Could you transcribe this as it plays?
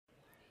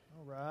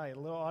All right, a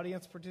little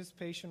audience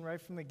participation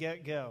right from the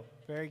get-go.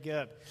 Very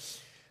good.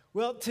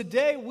 Well,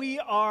 today we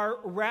are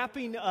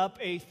wrapping up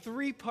a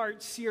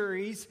three-part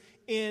series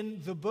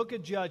in the book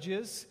of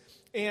Judges.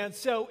 And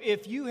so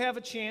if you have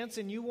a chance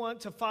and you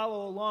want to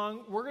follow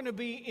along, we're going to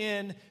be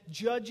in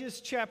Judges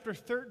chapter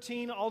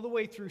 13 all the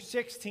way through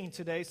 16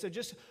 today. So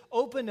just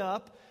open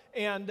up,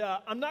 and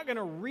I'm not going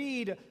to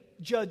read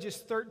Judges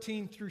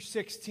 13 through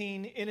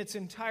 16 in its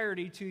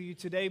entirety to you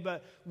today,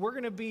 but we're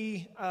going to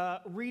be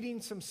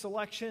reading some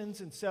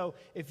selections, and so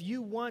if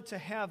you want to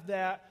have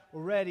that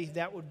ready,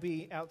 that would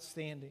be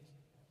outstanding.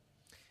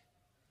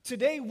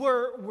 Today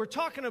we're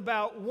talking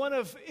about one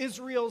of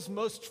Israel's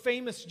most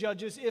famous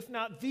judges, if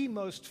not the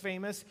most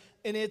famous,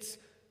 and it's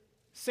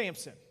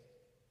Samson.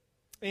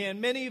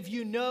 And many of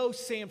you know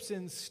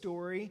Samson's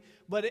story,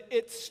 but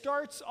it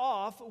starts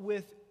off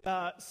with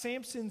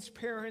Samson's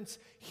parents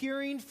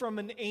hearing from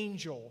an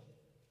angel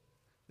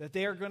that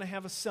they are going to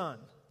have a son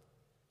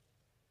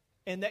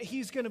and that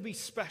he's going to be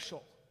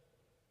special,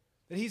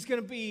 that he's going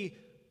to be,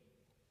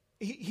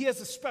 he has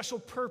a special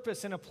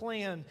purpose and a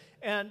plan.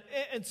 And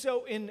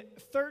so in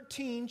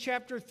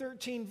chapter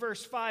 13,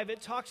 verse 5,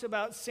 it talks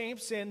about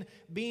Samson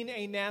being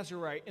a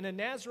Nazirite. And a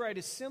Nazirite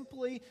is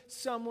simply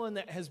someone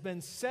that has been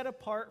set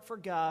apart for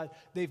God.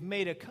 They've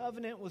made a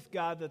covenant with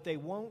God that they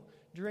won't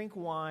drink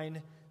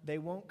wine, they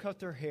won't cut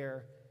their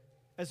hair,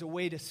 as a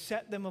way to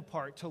set them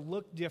apart, to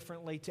look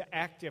differently, to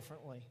act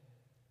differently.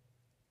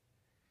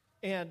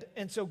 And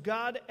so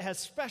God has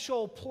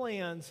special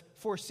plans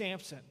for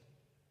Samson.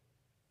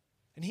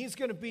 And he's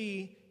going to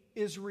be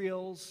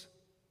Israel's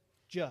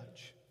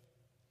judge.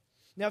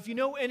 Now, if you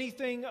know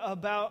anything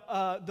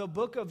about the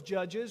book of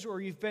Judges, or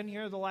you've been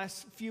here the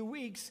last few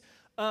weeks,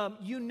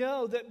 you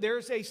know that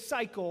there's a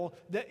cycle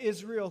that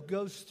Israel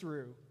goes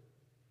through.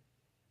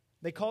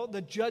 They call it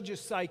the Judges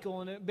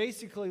cycle, and it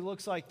basically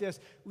looks like this.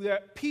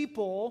 That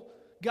people,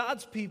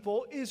 God's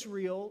people,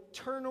 Israel,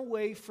 turn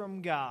away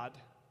from God.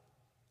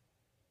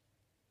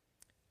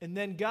 And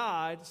then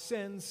God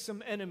sends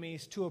some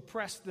enemies to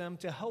oppress them,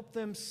 to help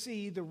them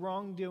see the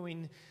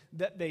wrongdoing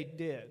that they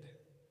did.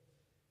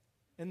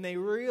 And they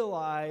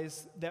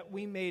realize that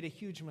we made a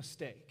huge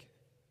mistake.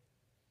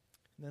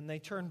 And then they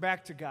turn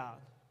back to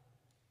God.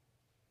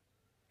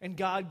 And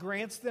God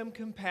grants them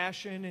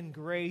compassion and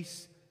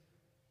grace.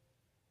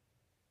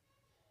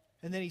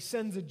 And then he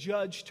sends a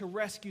judge to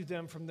rescue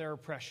them from their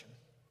oppression.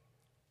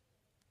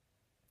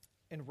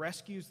 And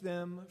rescues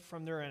them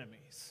from their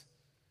enemies.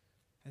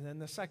 And then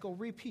the cycle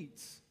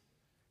repeats.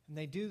 And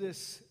they do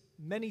this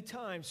many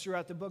times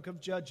throughout the book of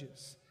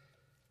Judges.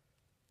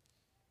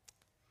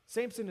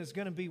 Samson is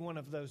going to be one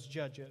of those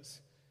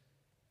judges.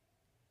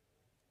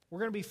 We're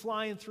going to be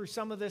flying through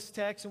some of this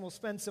text, and we'll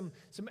spend some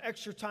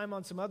extra time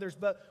on some others.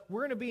 But we're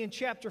going to be in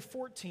chapter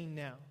 14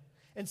 now.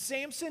 And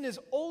Samson is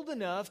old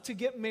enough to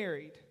get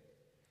married.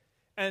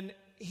 And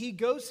he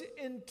goes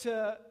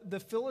into the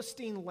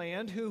Philistine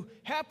land, who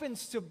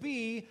happens to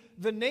be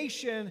the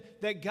nation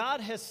that God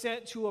has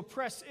sent to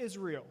oppress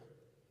Israel.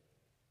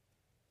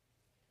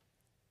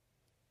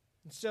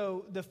 And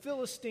so the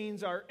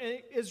Philistines are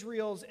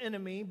Israel's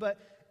enemy, but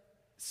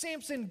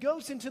Samson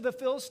goes into the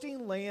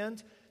Philistine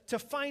land to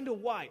find a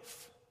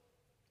wife.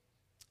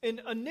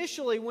 And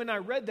initially when I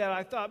read that,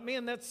 I thought,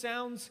 man, that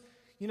sounds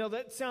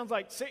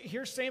like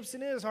here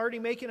Samson is already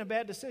making a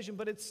bad decision,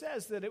 but it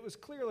says that it was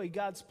clearly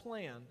God's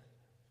plan.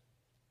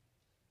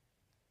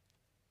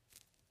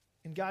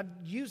 And God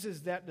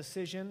uses that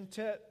decision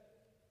to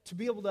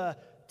be able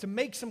to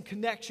make some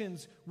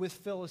connections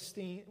with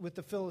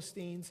the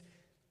Philistines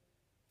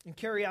and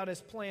carry out his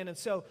plan. And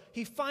so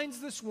he finds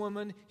this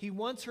woman. He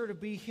wants her to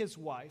be his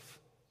wife.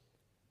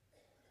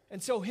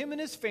 And so him and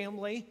his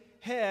family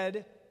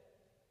head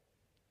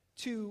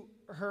to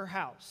her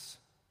house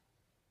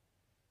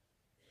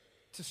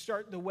to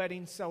start the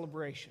wedding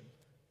celebration,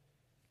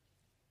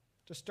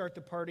 to start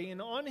the party.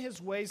 And on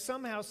his way,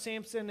 somehow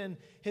Samson and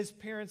his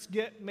parents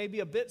get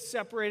maybe a bit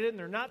separated, and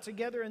they're not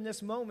together in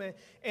this moment,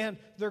 and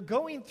they're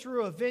going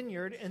through a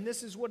vineyard, and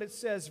this is what it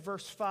says,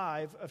 verse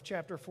 5 of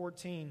chapter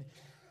 14.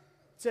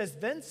 It says,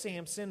 "Then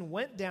Samson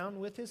went down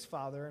with his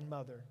father and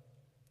mother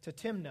to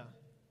Timnah,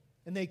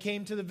 and they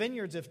came to the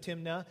vineyards of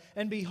Timnah,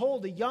 and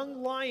behold, a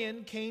young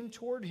lion came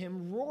toward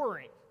him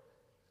roaring.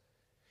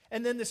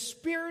 And then the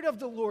Spirit of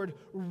the Lord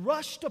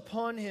rushed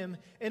upon him,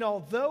 and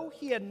although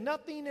he had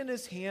nothing in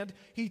his hand,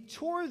 he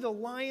tore the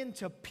lion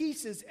to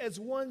pieces as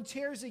one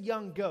tears a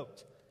young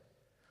goat.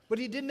 But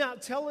he did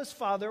not tell his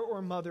father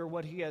or mother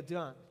what he had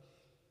done."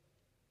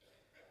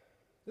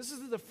 This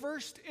is the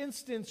first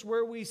instance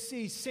where we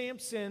see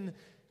Samson,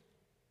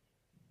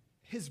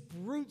 his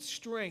brute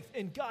strength,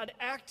 and God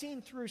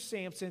acting through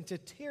Samson to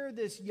tear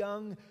this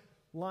young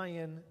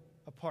lion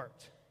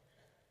apart.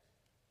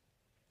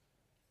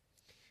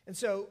 And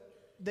so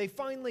they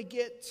finally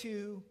get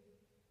to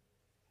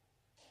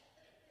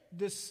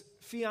this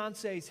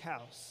fiance's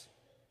house.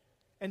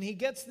 And he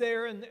gets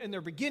there, and they're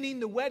beginning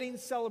the wedding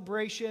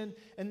celebration,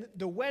 and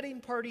the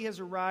wedding party has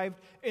arrived.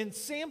 And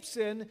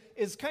Samson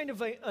is kind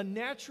of a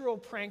natural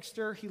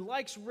prankster. He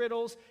likes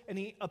riddles, and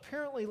he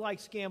apparently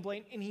likes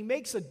gambling. And he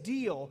makes a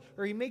deal,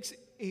 or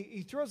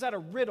he throws out a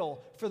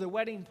riddle for the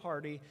wedding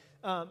party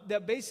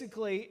that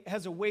basically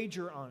has a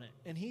wager on it.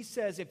 And he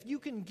says, if you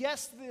can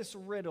guess this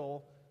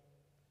riddle,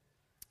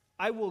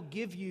 I will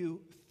give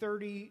you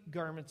 30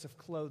 garments of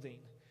clothing.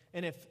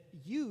 And if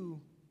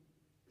you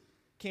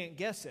can't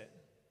guess it,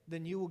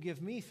 then you will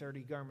give me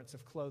 30 garments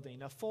of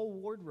clothing, a full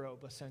wardrobe,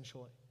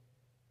 essentially.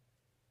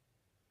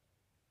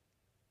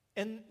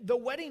 And the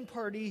wedding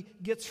party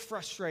gets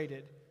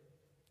frustrated.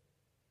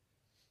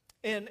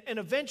 And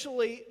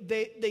eventually,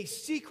 they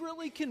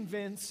secretly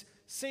convince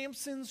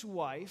Samson's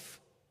wife,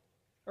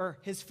 or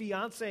his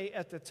fiancée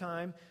at the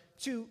time,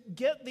 to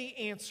get the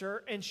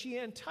answer, and she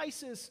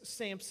entices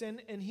Samson,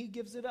 and he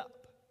gives it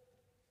up.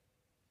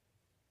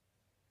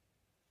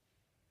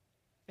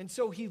 And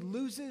so he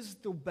loses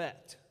the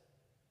bet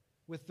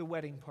with the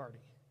wedding party.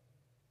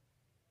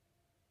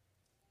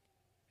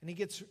 And he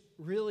gets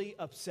really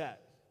upset.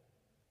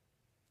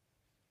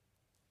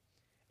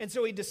 And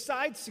so he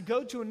decides to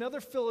go to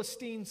another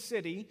Philistine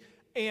city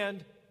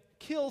and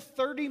kill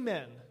 30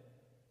 men,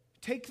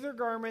 take their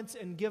garments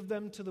and give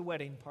them to the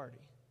wedding party.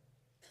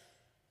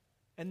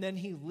 And then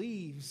he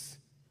leaves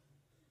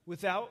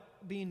without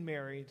being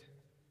married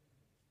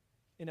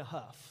in a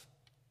huff,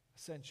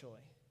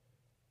 essentially.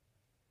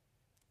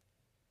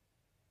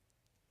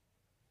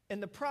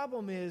 And the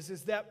problem is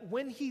that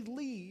when he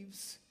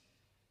leaves,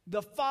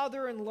 the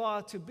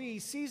father-in-law-to-be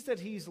sees that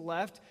he's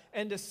left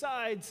and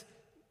decides,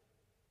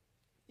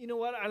 you know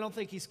what, I don't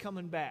think he's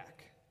coming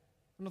back.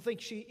 I don't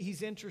think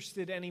he's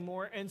interested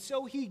anymore. And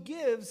so he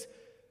gives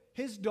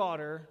his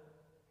daughter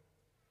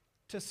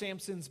to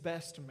Samson's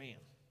best man.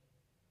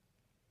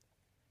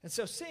 And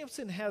so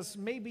Samson has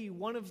maybe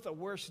one of the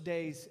worst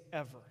days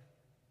ever.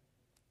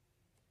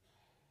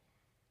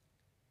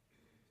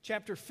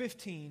 Chapter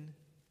 15,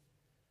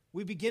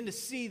 we begin to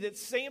see that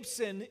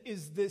Samson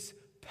is this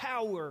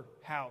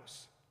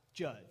powerhouse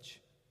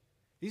judge.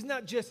 He's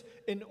not just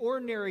an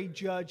ordinary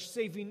judge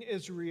saving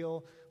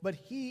Israel, but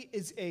he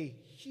is a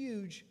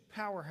huge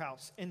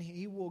powerhouse, and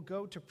he will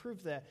go to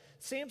prove that.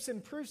 Samson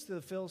proves to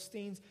the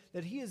Philistines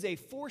that he is a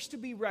force to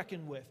be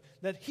reckoned with,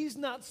 that he's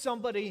not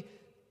somebody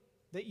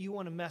that you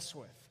want to mess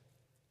with.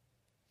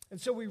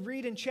 And so we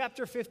read in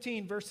chapter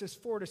 15, verses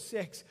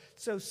 4-6,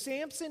 so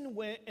Samson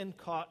went and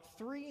caught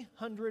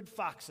 300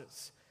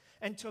 foxes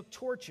and took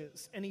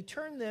torches, and he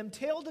turned them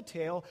tail to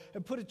tail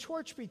and put a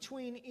torch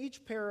between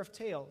each pair of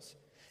tails.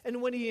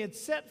 And when he had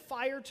set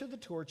fire to the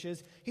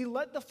torches, he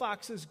let the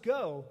foxes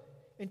go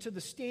into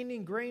the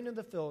standing grain of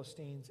the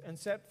Philistines and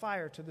set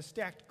fire to the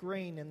stacked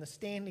grain and the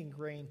standing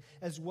grain,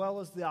 as well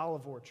as the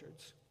olive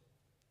orchards.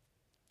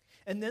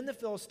 And then the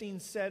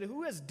Philistines said,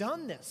 "Who has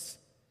done this?"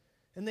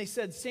 And they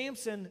said,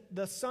 "Samson,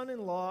 the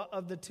son-in-law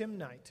of the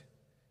Timnite,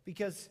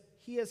 because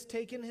he has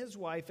taken his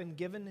wife and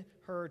given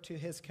her to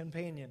his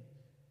companion."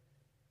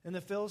 And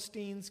the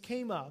Philistines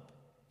came up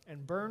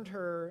and burned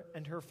her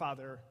and her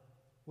father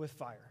with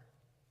fire.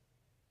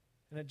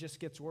 And it just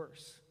gets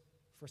worse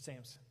for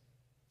Samson.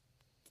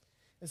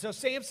 And so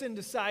Samson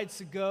decides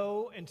to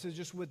go and to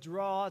just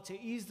withdraw, to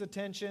ease the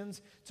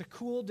tensions, to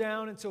cool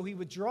down. And so he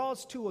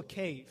withdraws to a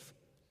cave.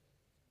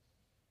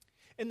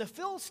 And the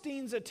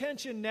Philistines'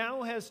 attention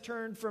now has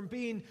turned from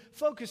being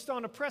focused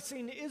on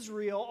oppressing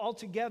Israel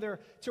altogether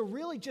to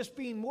really just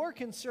being more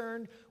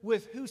concerned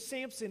with who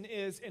Samson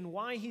is and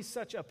why he's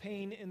such a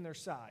pain in their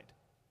side.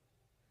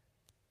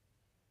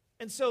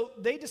 And so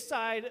they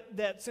decide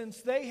that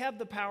since they have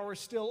the power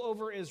still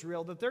over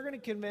Israel, that they're going to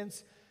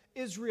convince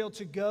Israel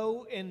to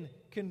go and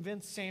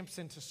convince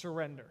Samson to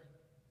surrender.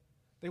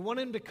 They want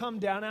him to come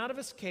down out of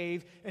his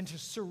cave and to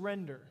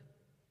surrender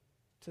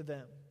to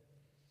them.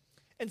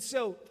 And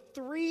so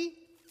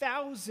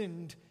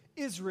 3,000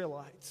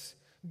 Israelites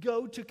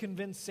go to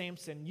convince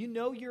Samson. You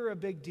know you're a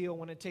big deal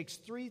when it takes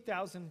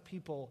 3,000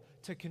 people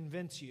to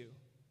convince you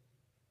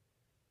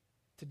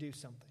to do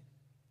something.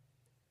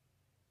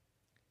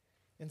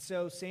 And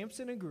so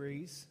Samson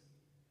agrees,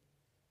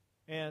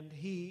 and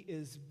he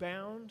is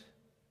bound,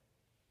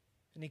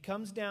 and he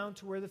comes down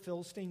to where the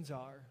Philistines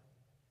are.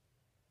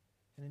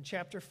 And in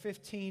chapter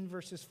 15,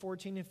 verses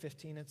 14 and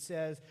 15, it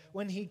says,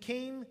 when he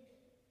came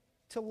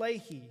to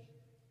Lehi,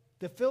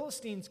 the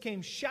Philistines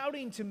came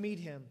shouting to meet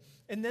him.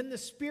 And then the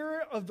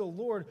Spirit of the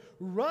Lord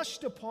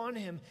rushed upon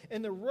him,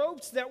 and the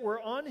ropes that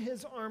were on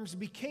his arms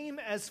became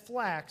as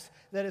flax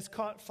that has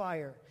caught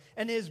fire,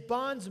 and his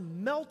bonds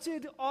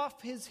melted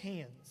off his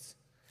hands.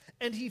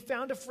 And he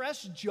found a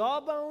fresh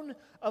jawbone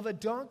of a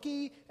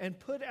donkey and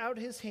put out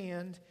his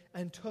hand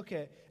and took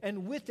it.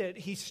 And with it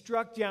he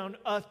struck down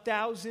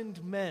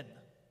 1,000 men.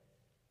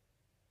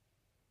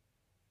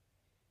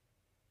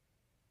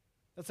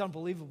 That's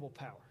unbelievable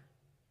power.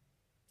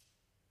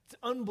 It's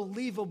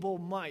unbelievable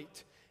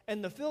might.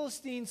 And the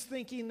Philistines,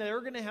 thinking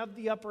they're going to have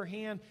the upper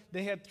hand,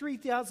 they had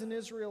 3,000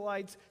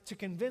 Israelites to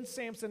convince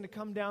Samson to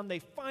come down. They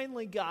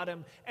finally got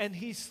him, and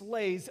he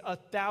slays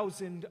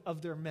 1,000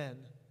 of their men.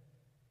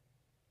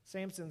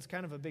 Samson's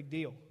kind of a big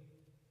deal.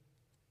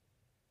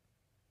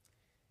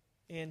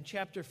 And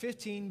chapter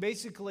 15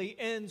 basically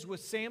ends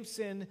with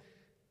Samson,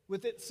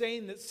 with it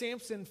saying that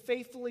Samson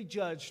faithfully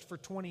judged for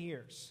 20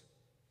 years.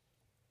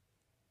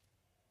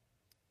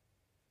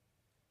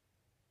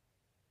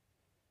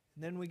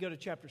 And then we go to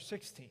chapter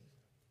 16.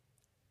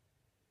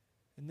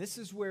 And this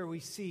is where we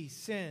see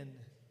sin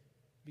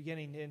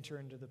beginning to enter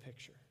into the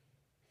picture.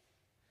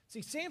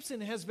 See,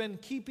 Samson has been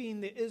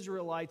keeping the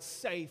Israelites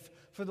safe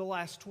for the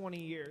last 20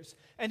 years.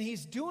 And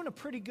he's doing a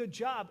pretty good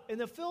job. And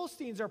the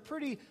Philistines are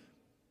pretty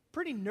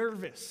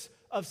nervous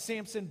of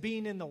Samson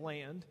being in the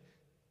land.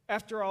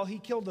 After all, he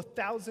killed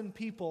 1,000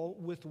 people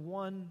with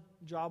one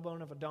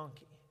jawbone of a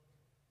donkey.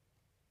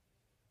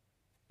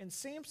 And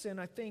Samson,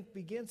 I think,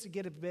 begins to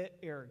get a bit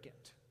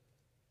arrogant.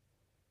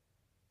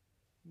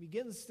 He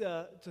begins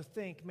to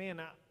think, man,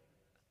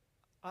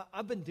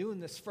 I've been doing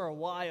this for a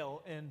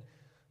while, and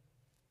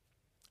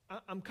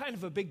I'm kind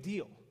of a big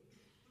deal.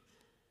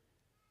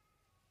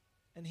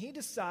 And he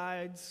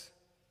decides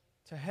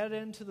to head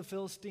into the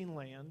Philistine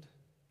land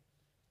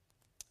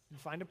and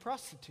find a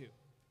prostitute.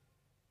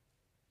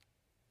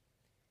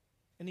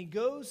 And he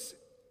goes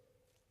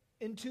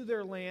into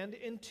their land,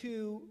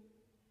 into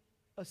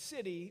a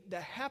city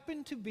that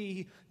happened to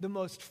be the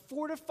most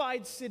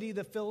fortified city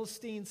the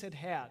Philistines had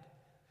had.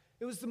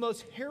 It was the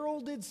most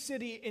heralded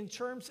city in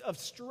terms of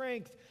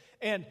strength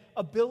and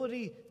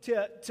ability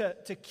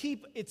to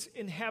keep its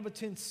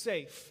inhabitants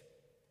safe.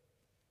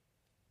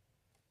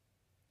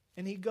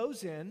 And he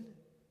goes in,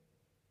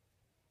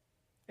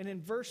 and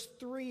in verse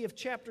 3 of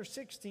chapter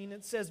 16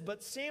 it says,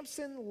 "But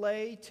Samson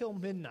lay till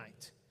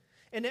midnight.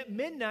 And at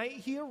midnight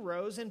he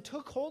arose and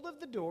took hold of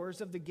the doors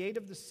of the gate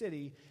of the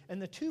city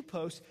and the two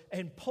posts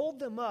and pulled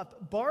them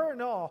up, bar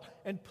and all,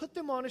 and put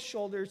them on his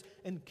shoulders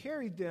and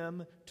carried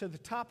them to the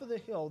top of the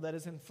hill that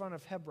is in front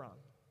of Hebron."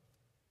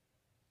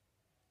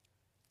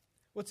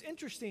 What's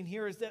interesting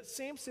here is that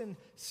Samson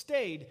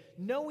stayed,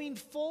 knowing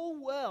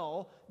full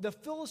well the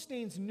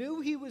Philistines knew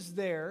he was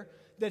there,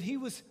 that he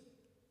was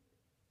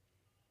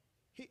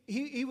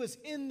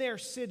in their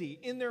city,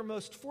 in their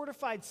most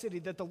fortified city,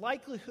 that the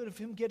likelihood of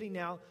him getting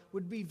out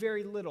would be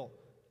very little.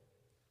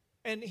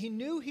 And he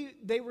knew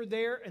they were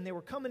there and they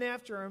were coming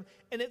after him.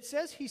 And it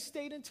says he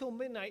stayed until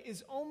midnight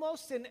is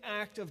almost an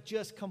act of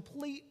just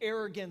complete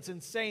arrogance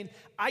and saying,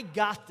 I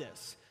got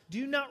this. Do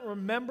you not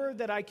remember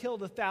that I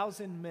killed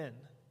 1,000 men?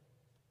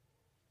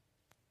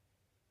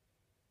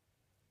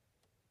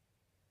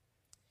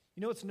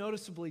 You know what's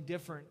noticeably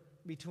different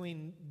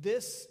between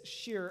this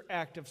sheer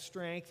act of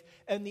strength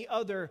and the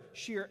other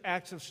sheer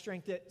acts of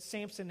strength that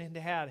Samson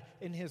had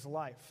in his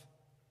life?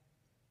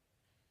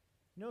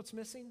 You know what's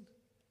missing?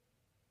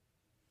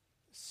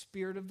 The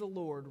Spirit of the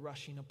Lord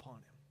rushing upon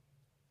him.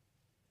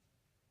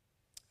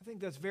 I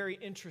think that's very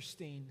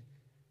interesting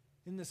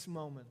in this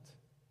moment.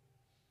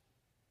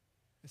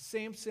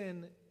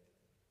 Samson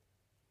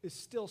is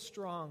still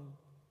strong,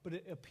 but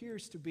it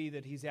appears to be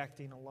that he's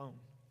acting alone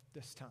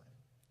this time.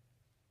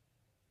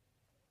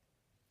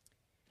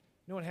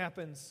 You know what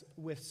happens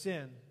with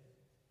sin?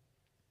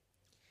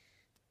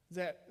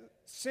 That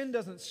sin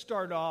doesn't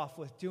start off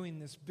with doing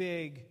this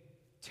big,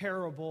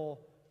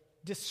 terrible,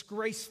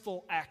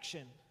 disgraceful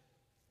action.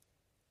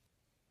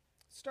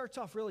 It starts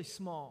off really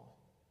small.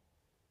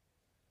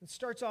 It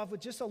starts off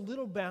with just a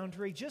little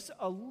boundary, just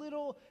a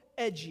little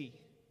edgy.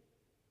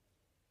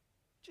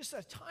 Just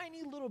a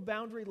tiny little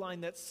boundary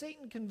line that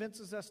Satan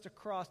convinces us to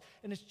cross,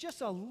 and it's just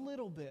a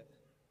little bit.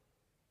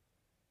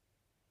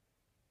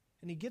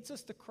 And he gets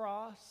us to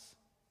cross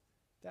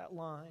that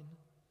line,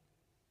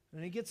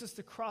 and he gets us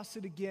to cross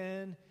it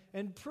again,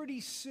 and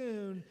pretty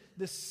soon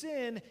the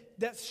sin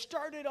that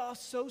started off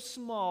so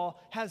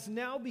small has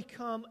now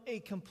become a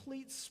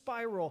complete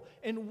spiral,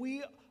 and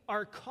we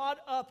are caught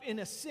up in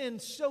a sin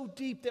so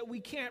deep that we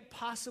can't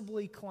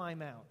possibly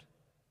climb out.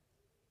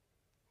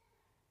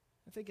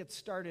 I think it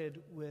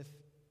started with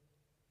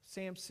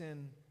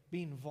Samson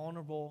being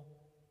vulnerable,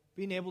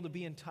 being able to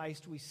be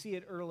enticed. We see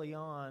it early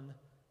on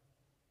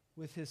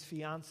with his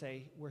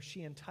fiancée, where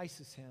she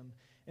entices him.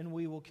 And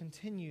we will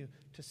continue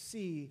to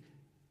see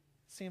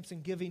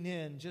Samson giving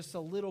in just a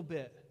little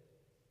bit.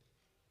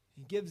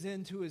 He gives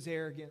in to his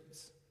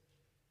arrogance.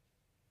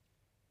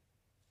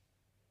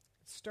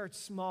 It starts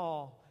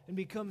small and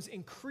becomes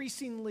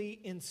increasingly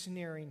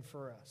ensnaring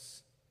for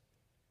us.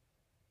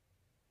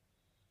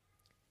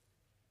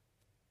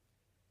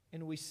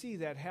 And we see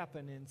that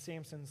happen in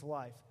Samson's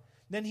life.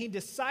 Then he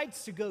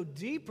decides to go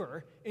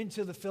deeper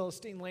into the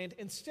Philistine land.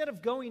 Instead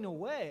of going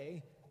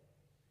away,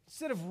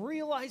 instead of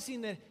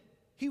realizing that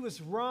he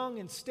was wrong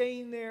and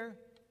staying there,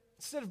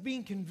 instead of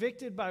being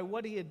convicted by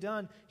what he had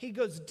done, he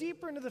goes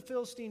deeper into the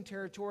Philistine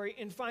territory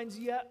and finds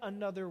yet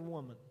another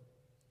woman.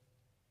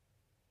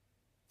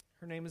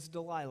 Her name is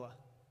Delilah.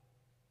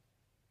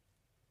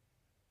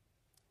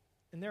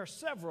 And there are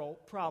several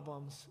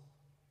problems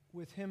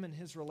with him and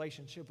his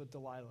relationship with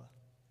Delilah.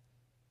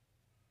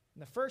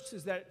 And the first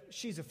is that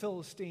she's a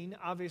Philistine,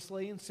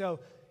 obviously, and so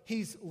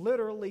he's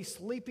literally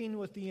sleeping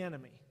with the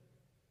enemy.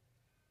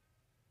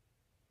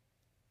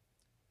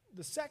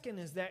 The second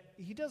is that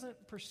he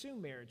doesn't pursue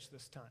marriage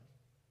this time,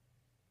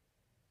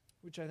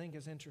 which I think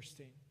is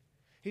interesting.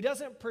 He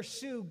doesn't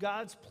pursue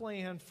God's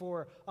plan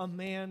for a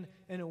man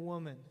and a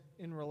woman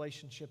in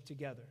relationship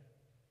together.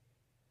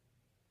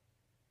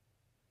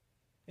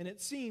 And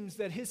it seems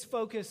that his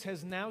focus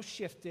has now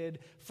shifted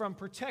from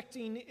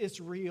protecting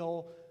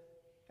Israel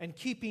and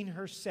keeping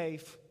her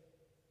safe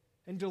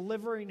and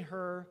delivering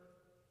her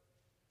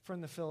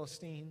from the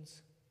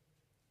Philistines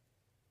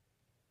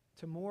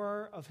to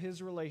more of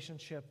his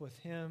relationship with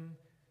him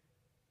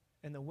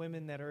and the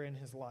women that are in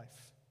his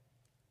life.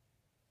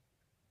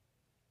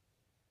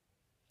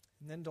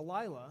 And then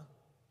Delilah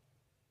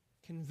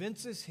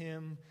convinces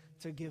him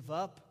to give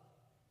up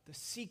the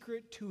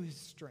secret to his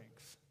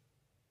strength.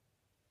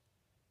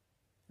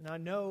 And I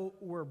know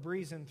we're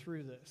breezing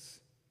through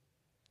this.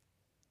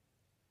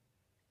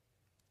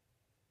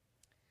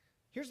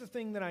 Here's the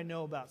thing that I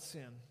know about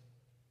sin.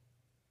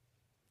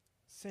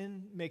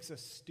 Sin makes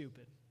us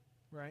stupid,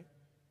 right?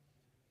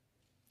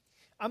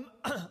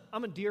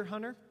 I'm a deer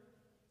hunter,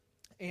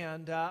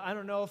 and I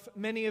don't know if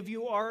many of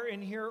you are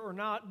in here or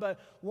not, but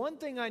one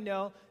thing I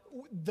know,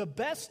 the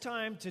best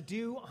time to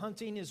do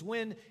hunting is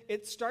when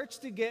it starts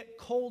to get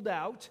cold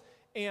out,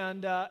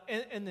 and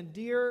the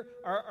deer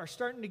are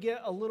starting to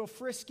get a little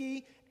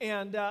frisky,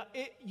 and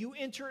you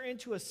enter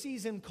into a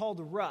season called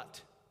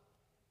rut,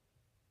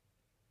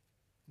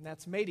 and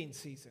that's mating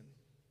season.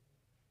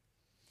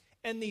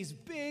 And these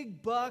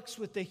big bucks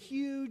with the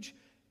huge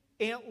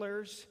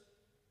antlers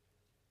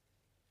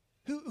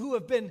who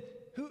have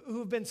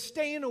been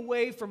staying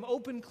away from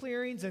open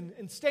clearings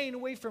and staying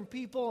away from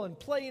people and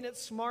playing it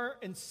smart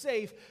and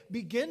safe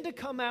begin to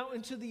come out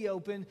into the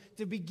open,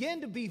 to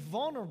begin to be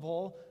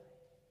vulnerable,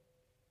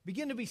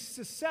 begin to be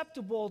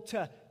susceptible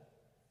to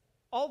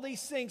all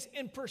these things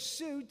in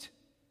pursuit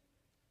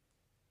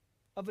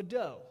of a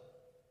doe.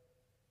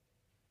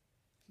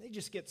 They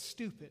just get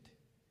stupid.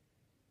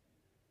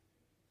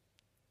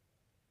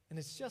 And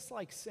it's just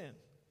like sin.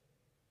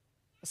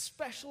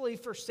 Especially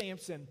for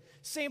Samson.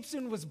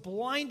 Samson was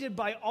blinded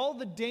by all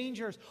the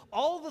dangers,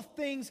 all the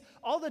things,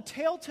 all the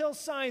telltale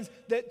signs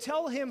that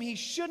tell him he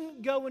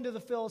shouldn't go into the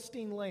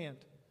Philistine land.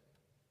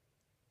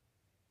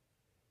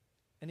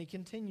 And he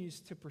continues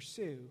to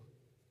pursue.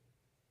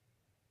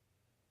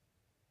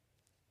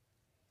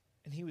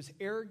 And he was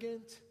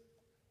arrogant,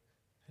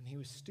 and he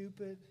was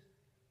stupid.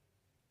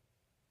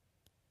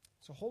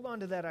 So hold on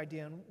to that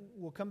idea, and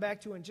we'll come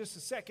back to it in just a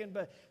second.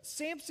 But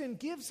Samson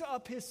gives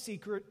up his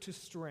secret to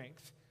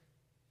strength.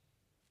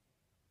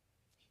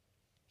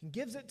 He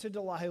gives it to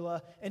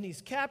Delilah, and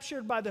he's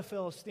captured by the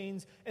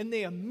Philistines, and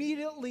they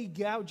immediately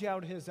gouge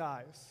out his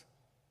eyes.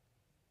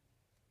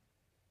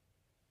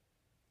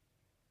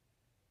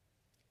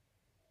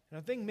 And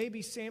I think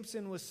maybe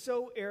Samson was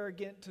so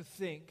arrogant to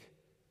think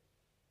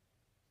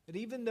that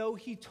even though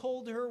he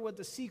told her what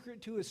the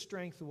secret to his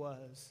strength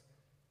was,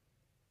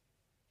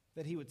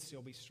 that he would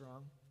still be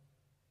strong.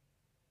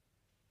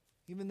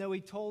 Even though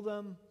he told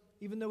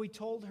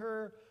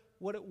her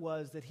what it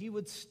was, that he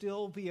would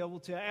still be able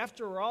to,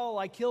 after all,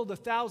 I killed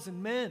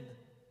 1,000 men.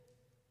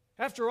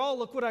 After all,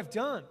 look what I've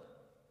done.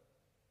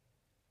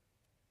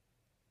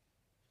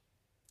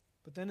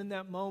 But then in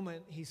that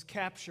moment, he's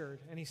captured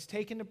and he's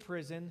taken to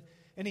prison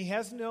and he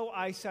has no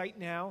eyesight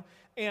now,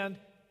 and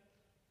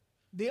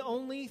the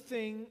only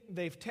thing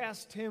they've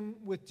tasked him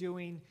with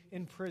doing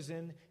in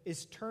prison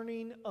is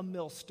turning a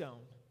millstone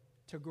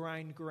to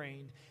grind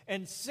grain.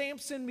 And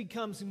Samson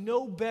becomes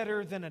no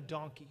better than a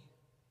donkey.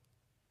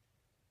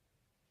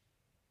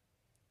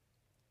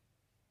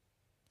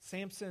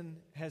 Samson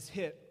has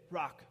hit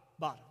rock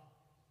bottom.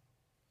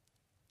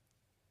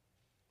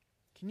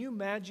 Can you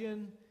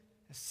imagine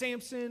as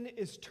Samson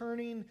is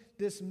turning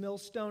this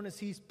millstone, as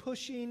he's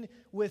pushing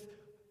with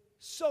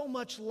so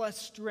much less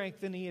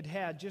strength than he had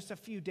had just a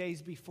few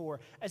days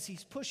before. As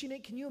he's pushing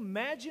it, can you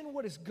imagine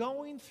what is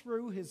going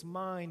through his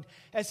mind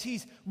as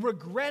he's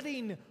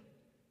regretting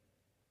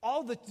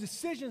all the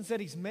decisions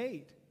that he's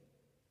made?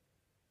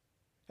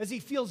 As he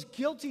feels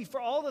guilty for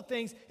all the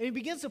things, and he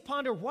begins to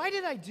ponder, why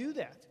did I do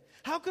that?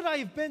 How could I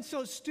have been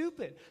so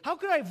stupid? How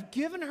could I have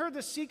given her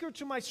the secret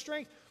to my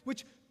strength,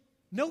 which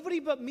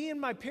nobody but me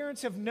and my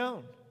parents have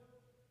known?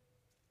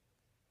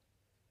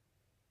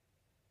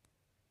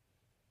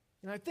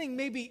 And I think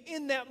maybe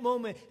in that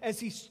moment, as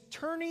he's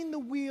turning the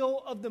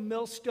wheel of the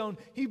millstone,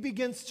 he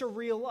begins to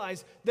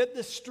realize that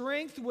the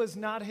strength was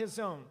not his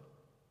own.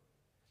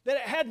 That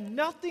it had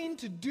nothing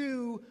to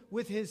do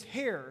with his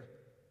hair,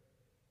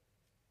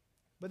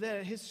 but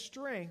that his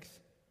strength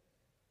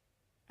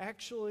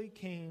actually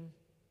came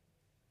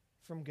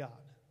from God.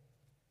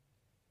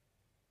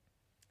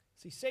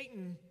 See,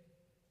 Satan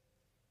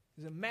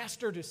is a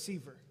master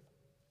deceiver.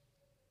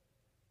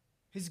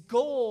 His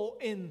goal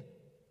in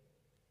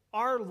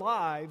our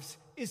lives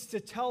is to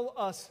tell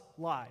us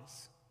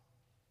lies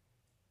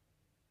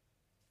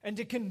and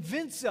to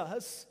convince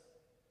us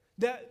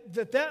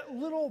that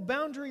little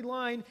boundary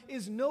line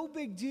is no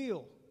big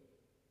deal.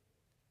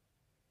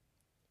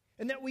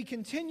 And that we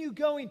continue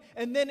going,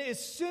 and then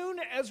as soon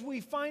as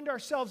we find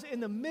ourselves in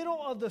the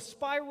middle of the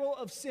spiral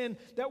of sin,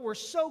 that we're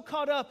so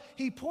caught up,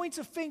 he points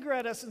a finger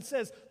at us and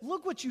says,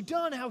 look what you've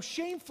done, how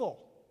shameful.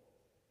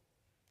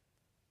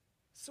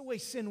 It's the way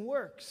sin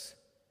works.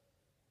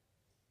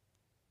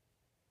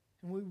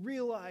 And we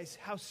realize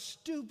how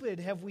stupid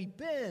have we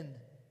been.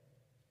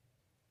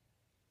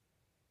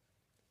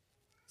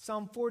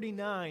 Psalm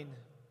 49,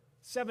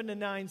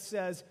 7-9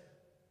 says,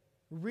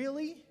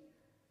 really?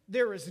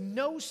 There is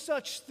no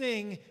such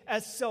thing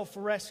as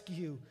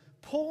self-rescue.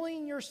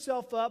 Pulling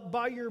yourself up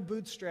by your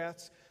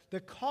bootstraps, the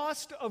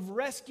cost of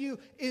rescue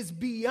is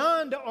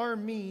beyond our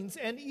means,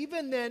 and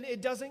even then,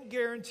 it doesn't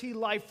guarantee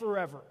life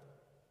forever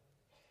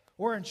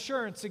or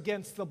insurance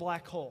against the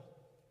black hole.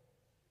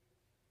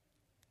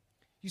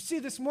 You see,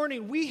 this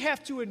morning, we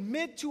have to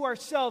admit to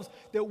ourselves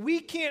that we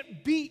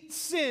can't beat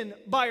sin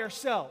by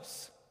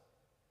ourselves.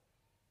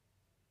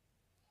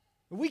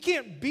 We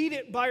can't beat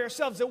it by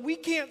ourselves, that we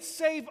can't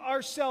save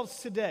ourselves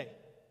today.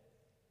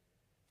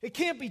 It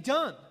can't be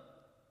done.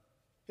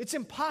 It's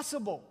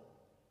impossible.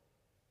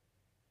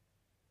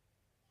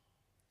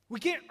 We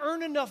can't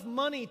earn enough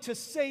money to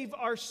save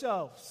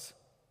ourselves.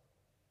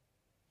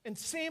 And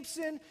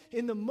Samson,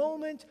 in the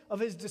moment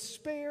of his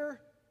despair,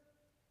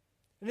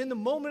 and in the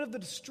moment of the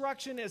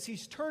destruction as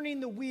he's turning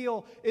the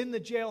wheel in the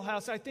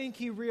jailhouse, I think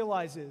he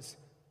realizes,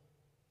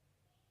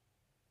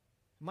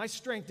 my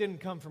strength didn't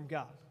come from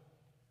God.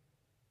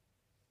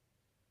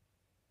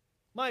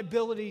 My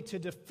ability to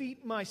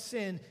defeat my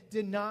sin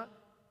did not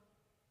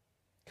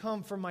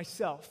come from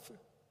myself.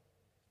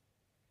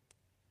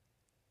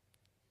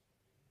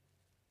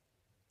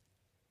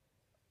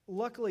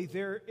 Luckily,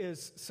 there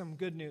is some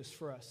good news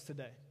for us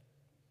today.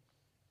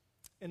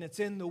 And it's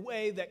in the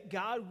way that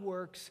God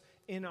works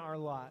in our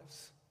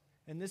lives.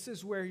 And this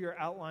is where your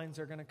outlines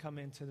are going to come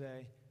in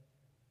today.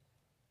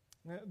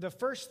 The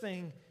first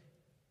thing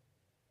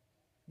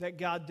that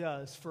God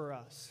does for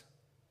us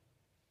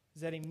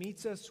is that he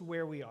meets us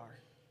where we are.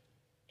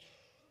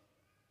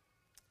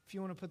 If you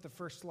want to put the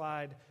first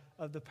slide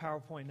of the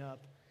PowerPoint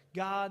up,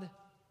 God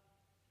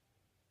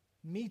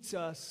meets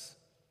us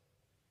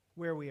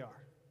where we are.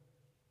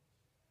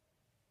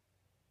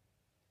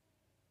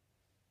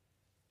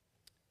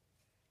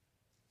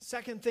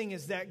 Second thing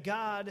is that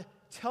God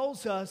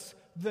tells us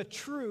the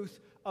truth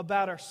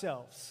about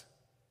ourselves.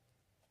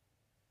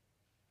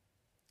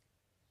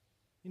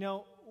 You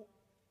know,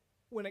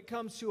 when it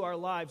comes to our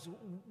lives,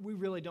 we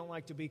really don't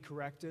like to be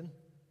corrected.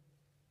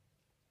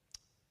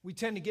 We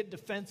tend to get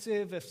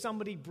defensive if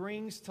somebody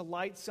brings to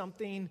light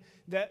something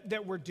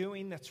that we're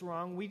doing that's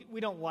wrong. We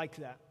don't like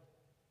that.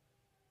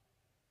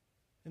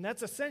 And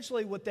that's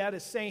essentially what that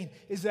is saying,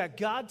 is that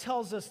God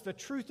tells us the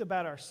truth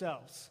about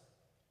ourselves.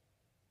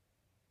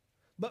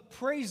 But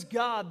praise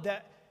God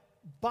that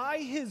by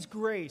his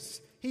grace,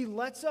 he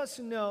lets us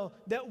know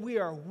that we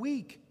are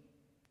weak,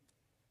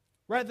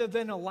 rather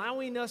than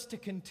allowing us to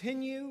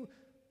continue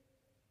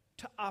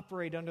to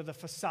operate under the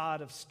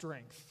facade of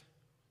strength.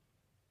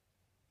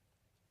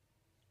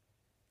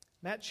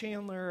 Matt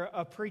Chandler,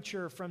 a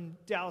preacher from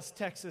Dallas,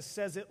 Texas,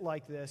 says it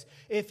like this: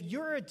 if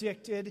you're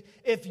addicted,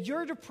 if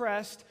you're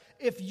depressed,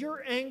 if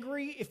you're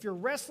angry, if you're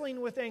wrestling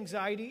with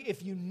anxiety,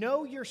 if you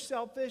know you're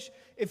selfish,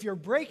 if you're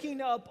breaking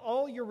up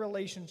all your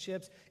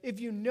relationships, if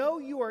you know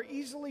you are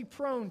easily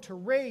prone to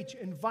rage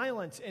and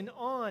violence and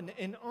on,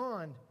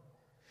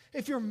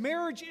 if your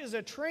marriage is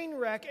a train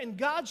wreck and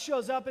God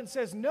shows up and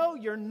says, no,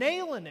 you're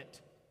nailing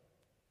it,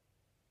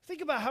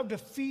 think about how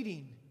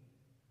defeating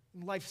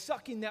and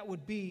life-sucking that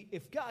would be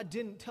if God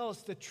didn't tell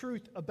us the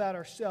truth about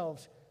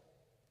ourselves.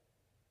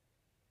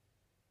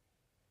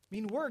 I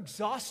mean, we're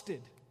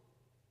exhausted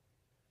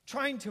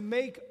trying to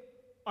make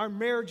our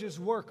marriages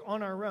work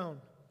on our own.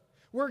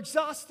 We're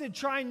exhausted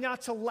trying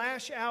not to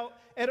lash out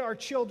at our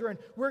children.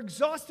 We're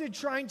exhausted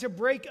trying to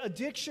break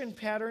addiction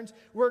patterns.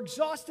 We're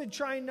exhausted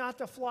trying not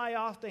to fly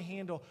off the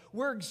handle.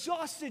 We're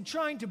exhausted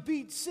trying to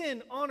beat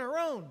sin on our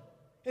own.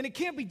 And it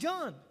can't be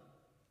done.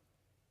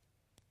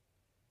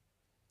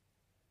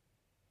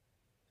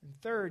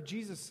 And third,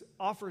 Jesus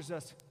offers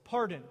us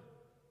pardon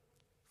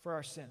for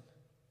our sin.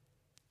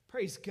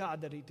 Praise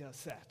God that he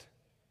does that.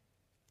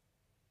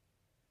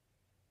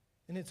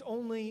 And it's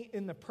only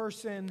in the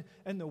person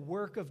and the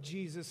work of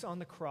Jesus on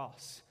the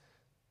cross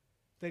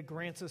that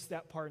grants us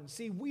that pardon.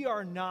 See, we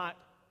are not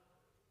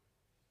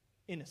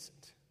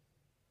innocent.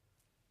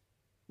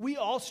 We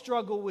all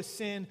struggle with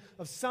sin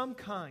of some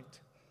kind.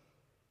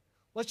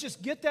 Let's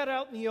just get that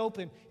out in the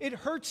open. It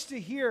hurts to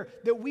hear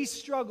that we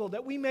struggle,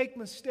 that we make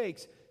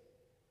mistakes.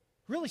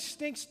 Really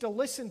stinks to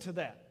listen to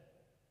that.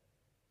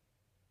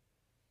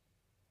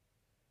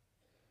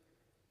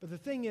 But the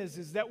thing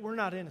is that we're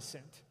not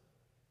innocent,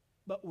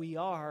 but we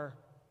are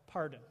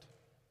pardoned.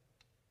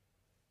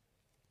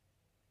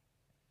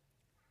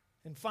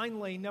 And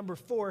finally, number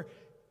 4,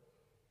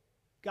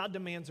 God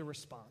demands a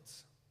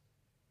response.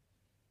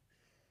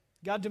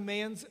 God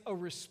demands a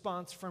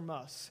response from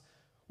us.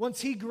 Once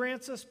he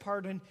grants us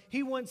pardon,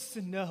 he wants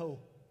to know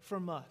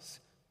from us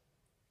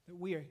that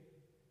we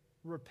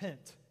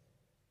repent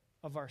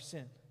of our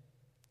sin.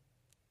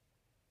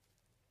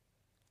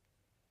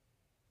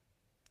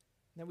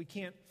 That we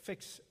can't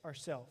fix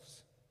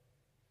ourselves.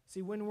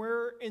 See, when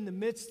we're in the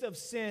midst of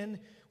sin,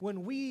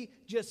 when we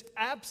just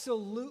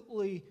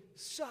absolutely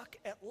suck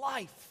at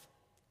life,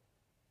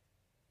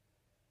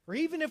 or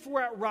even if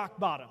we're at rock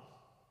bottom,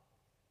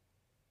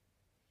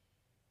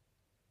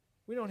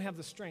 we don't have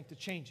the strength to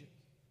change it.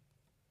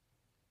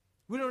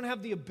 We don't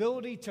have the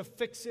ability to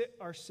fix it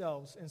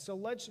ourselves. And so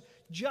let's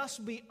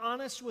just be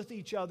honest with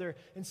each other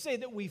and say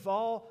that we've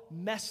all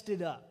messed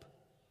it up.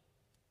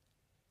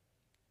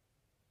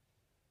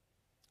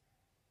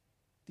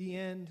 The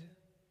end of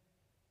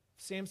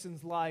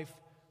Samson's life,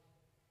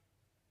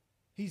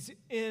 he's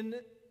in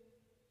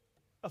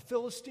a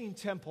Philistine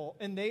temple,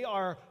 and they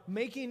are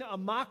making a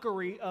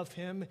mockery of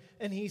him,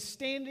 and he's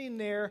standing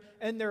there,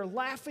 and they're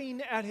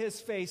laughing at his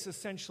face,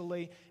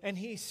 essentially, and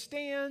he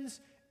stands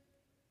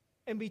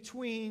in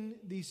between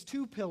these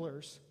two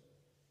pillars,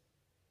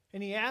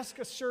 and he asks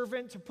a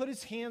servant to put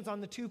his hands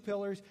on the two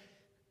pillars,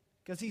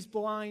 because he's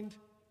blind,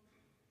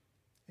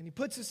 and he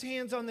puts his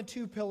hands on the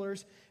two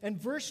pillars, and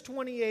verse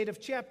 28 of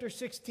chapter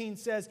 16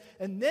 says,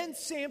 "And then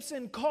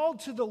Samson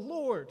called to the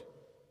Lord,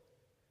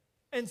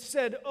 and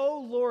said, 'O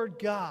Lord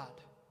God,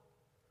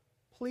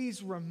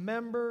 please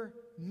remember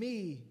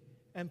me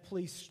and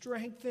please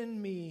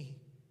strengthen me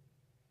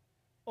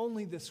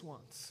only this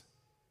once.'"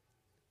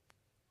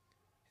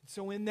 And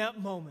so in that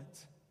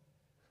moment,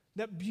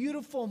 that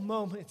beautiful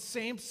moment,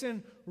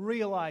 Samson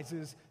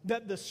realizes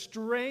that the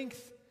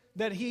strength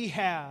that he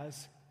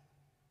has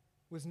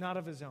was not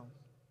of his own,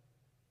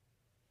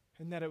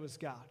 and that it was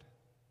God.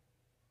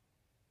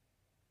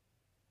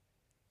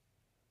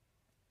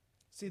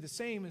 See, the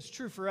same is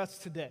true for us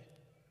today.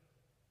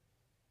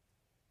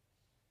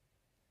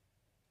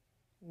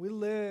 We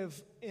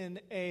live in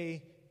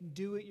a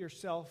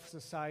do-it-yourself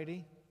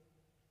society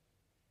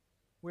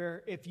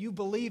where if you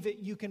believe it,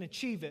 you can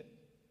achieve it.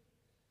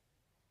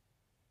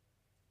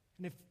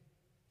 And if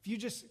you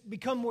just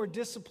become more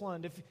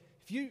disciplined, if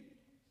you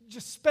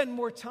just spend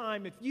more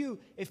time, if you,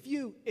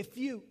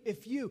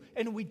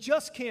 and we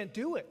just can't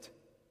do it.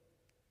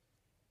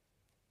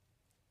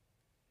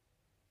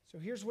 So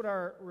here's what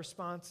our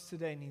response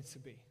today needs to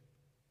be.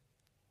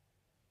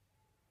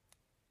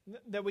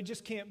 That we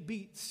just can't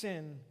beat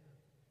sin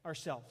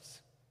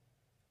ourselves.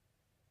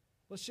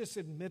 Let's just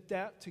admit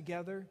that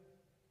together.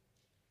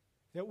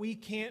 That we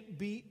can't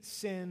beat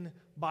sin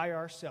by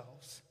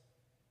ourselves.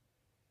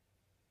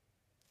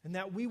 And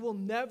that we will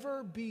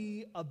never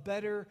be a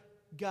better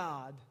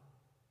God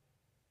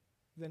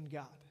than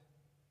God.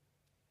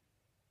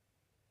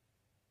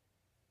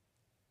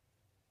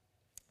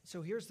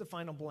 So here's the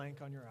final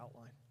blank on your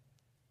outline.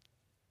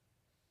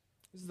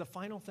 This is the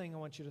final thing I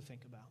want you to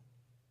think about.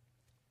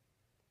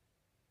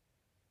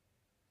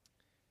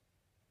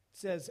 It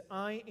says,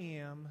 "I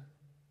am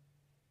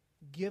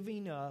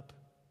giving up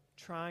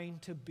trying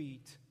to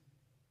beat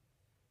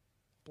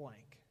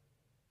blank."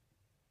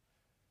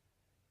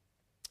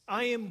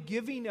 I am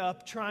giving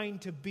up trying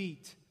to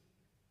beat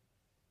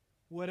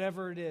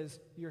whatever it is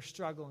you're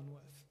struggling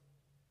with.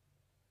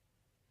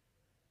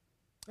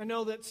 I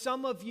know that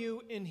some of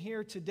you in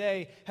here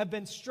today have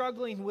been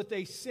struggling with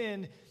a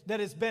sin that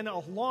has been a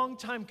long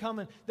time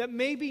coming that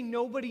maybe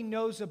nobody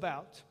knows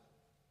about.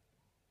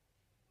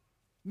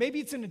 Maybe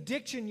it's an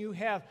addiction you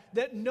have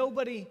that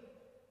nobody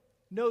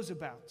knows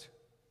about.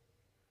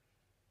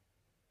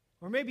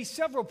 Or maybe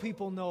several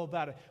people know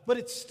about it, but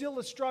it's still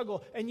a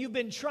struggle, and you've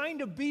been trying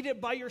to beat it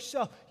by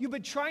yourself. You've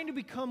been trying to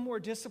become more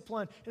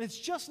disciplined, and it's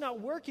just not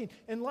working.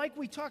 And like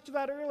we talked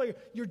about earlier,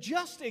 you're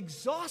just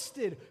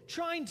exhausted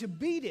trying to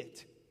beat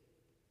it.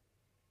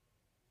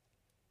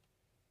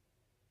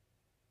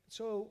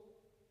 So,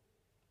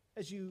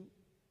 as you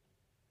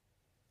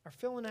are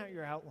filling out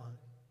your outline,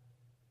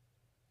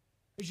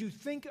 as you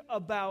think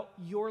about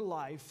your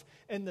life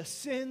and the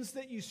sins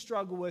that you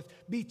struggle with,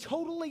 be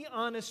totally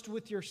honest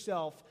with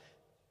yourself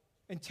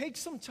and take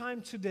some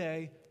time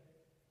today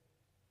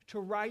to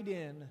write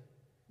in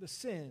the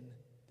sin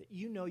that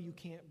you know you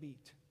can't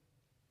beat.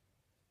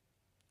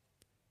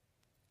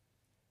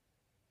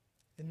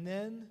 And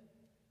then,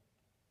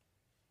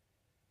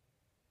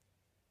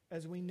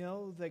 as we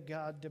know that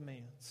God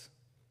demands,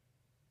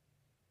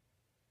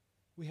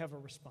 we have a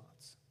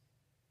response.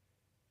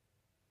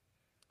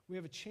 We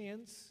have a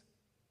chance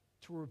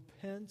to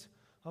repent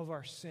of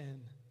our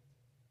sin,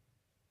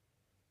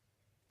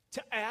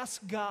 to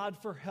ask God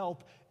for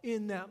help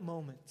in that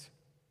moment.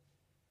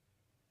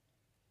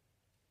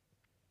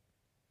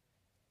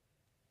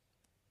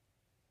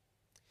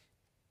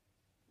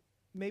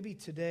 Maybe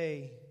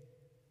today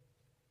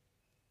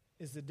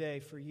is the day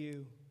for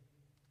you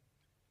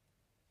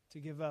to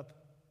give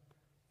up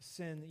a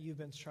sin that you've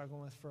been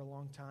struggling with for a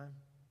long time.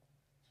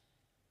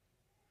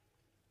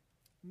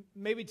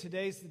 Maybe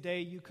today's the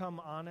day you come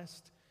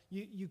honest.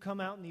 You come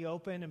out in the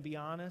open and be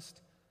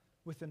honest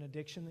with an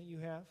addiction that you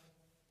have.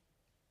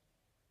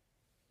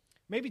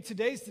 Maybe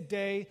today's the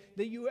day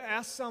that you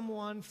ask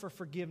someone for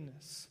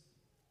forgiveness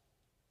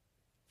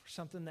for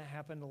something that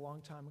happened a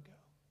long time ago.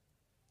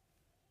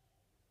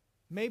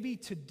 Maybe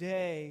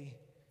today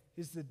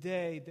is the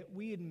day that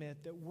we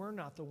admit that we're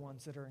not the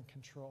ones that are in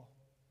control,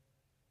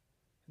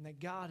 and that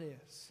God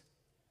is,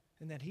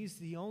 and that He's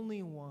the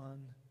only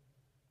one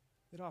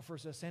that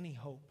offers us any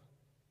hope.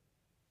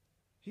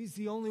 He's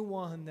the only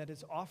one that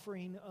is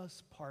offering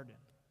us pardon.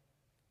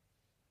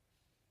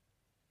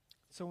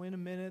 So in a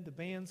minute, the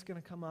band's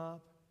going to come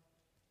up.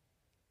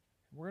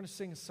 We're going to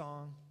sing a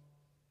song.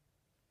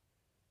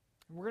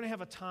 And we're going to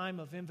have a time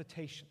of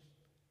invitation.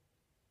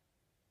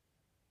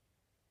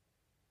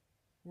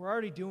 We're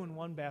already doing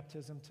one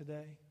baptism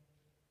today.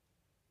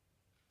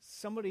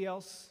 Somebody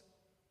else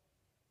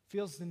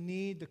feels the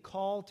need, the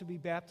call to be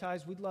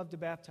baptized. We'd love to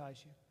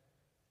baptize you.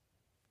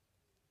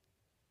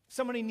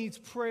 Somebody needs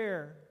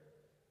prayer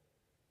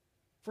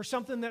for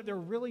something that they're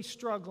really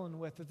struggling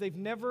with, that they've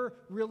never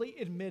really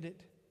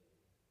admitted.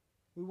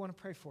 We want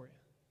to pray for you.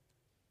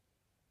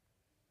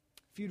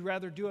 If you'd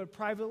rather do it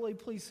privately,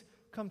 please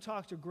come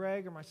talk to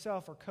Greg or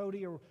myself or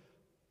Cody or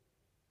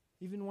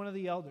even one of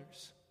the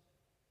elders.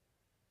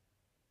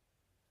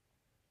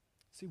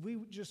 See, we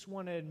just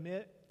want to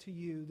admit to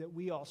you that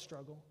we all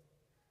struggle.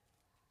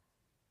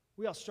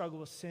 We all struggle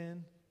with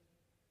sin.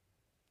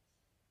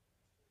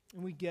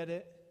 And we get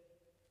it.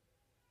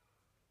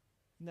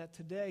 And that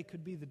today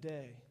could be the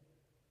day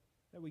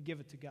that we give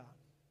it to God.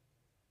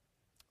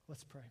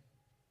 Let's pray.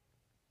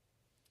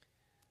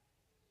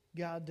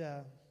 God,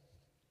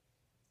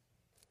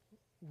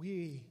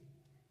 we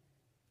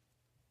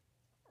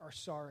are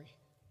sorry.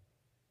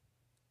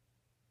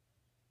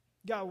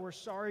 God, we're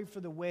sorry for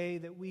the way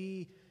that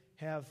we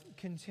have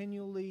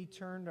continually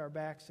turned our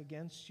backs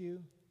against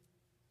you.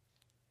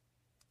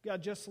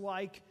 God, just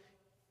like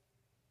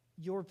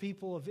your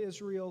people of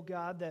Israel,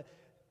 God, that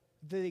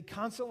they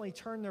constantly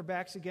turn their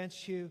backs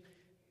against you,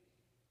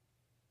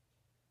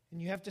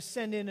 and you have to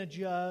send in a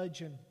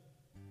judge and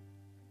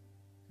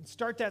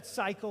start that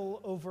cycle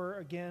over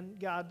again.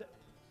 God,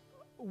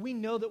 we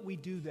know that we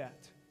do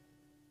that.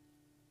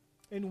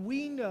 And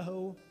we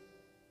know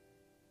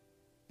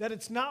that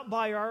it's not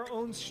by our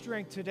own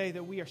strength today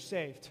that we are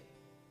saved,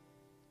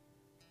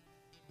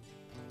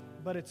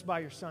 but it's by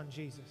your Son,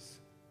 Jesus.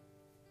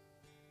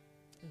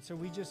 And so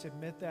we just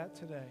admit that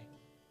today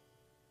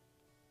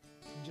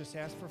and just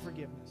ask for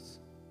forgiveness.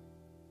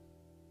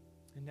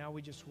 And now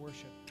we just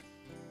worship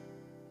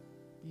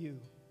you,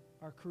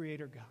 our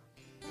Creator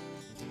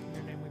God.